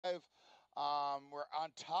We're on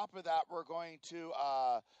top of that. We're going to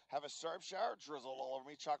have a syrup shower, drizzle all over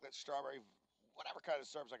me, chocolate, strawberry, whatever kind of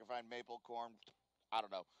syrups I can find, maple, corn. I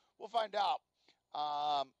don't know. We'll find out.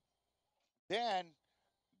 Um, then,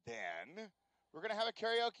 then we're gonna have a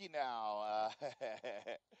karaoke now.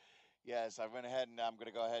 Yes, I went ahead and I'm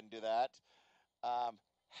gonna go ahead and do that.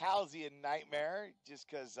 Halcyon Nightmare, just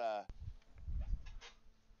because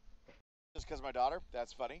my daughter.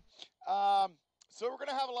 That's funny. So we're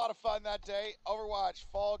gonna have a lot of fun that day. Overwatch,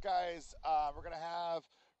 Fall Guys. We're gonna have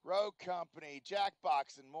Rogue Company,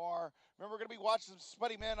 Jackbox, and more. Remember, we're gonna be watching some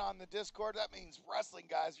Spuddy Men on the Discord. That means wrestling,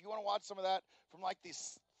 guys. If you want to watch some of that from like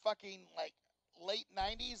these fucking like late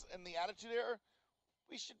 '90s and the Attitude Era,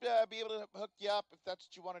 we should be able to hook you up if that's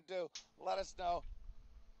what you want to do. Let us know.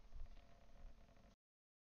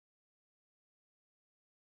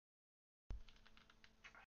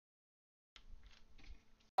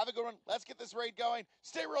 Have a good one. Let's get this raid going.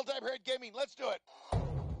 Stay real, Derp Gaming. Let's do it.